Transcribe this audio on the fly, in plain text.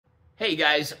Hey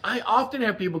guys, I often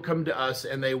have people come to us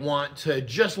and they want to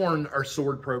just learn our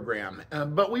sword program,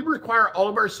 but we require all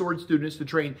of our sword students to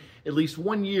train at least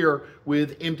 1 year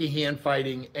with empty hand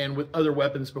fighting and with other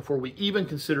weapons before we even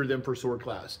consider them for sword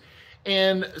class.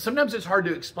 And sometimes it's hard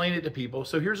to explain it to people,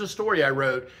 so here's a story I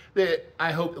wrote that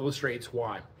I hope illustrates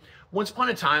why. Once upon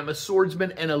a time, a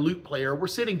swordsman and a lute player were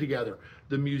sitting together.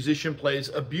 The musician plays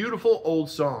a beautiful old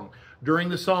song. During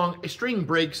the song, a string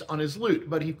breaks on his lute,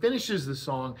 but he finishes the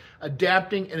song,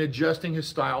 adapting and adjusting his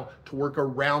style to work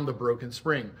around the broken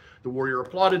spring. The warrior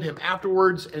applauded him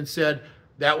afterwards and said,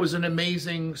 "That was an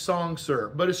amazing song,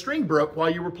 sir, but a string broke while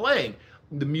you were playing."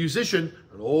 The musician,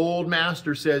 an old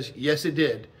master, says, "Yes, it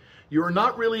did. You are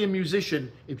not really a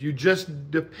musician if you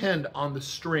just depend on the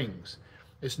strings.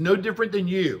 It's no different than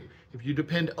you. If you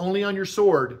depend only on your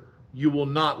sword, you will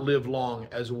not live long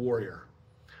as a warrior."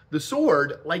 The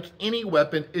sword, like any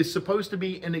weapon, is supposed to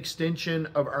be an extension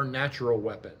of our natural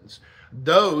weapons.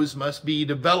 Those must be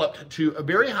developed to a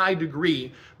very high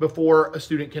degree before a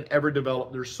student can ever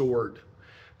develop their sword.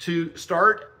 To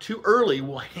start too early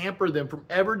will hamper them from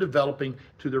ever developing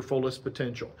to their fullest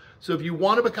potential. So if you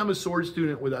want to become a sword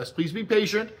student with us, please be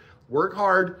patient, work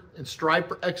hard, and strive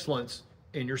for excellence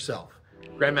in yourself.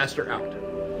 Grandmaster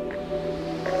out.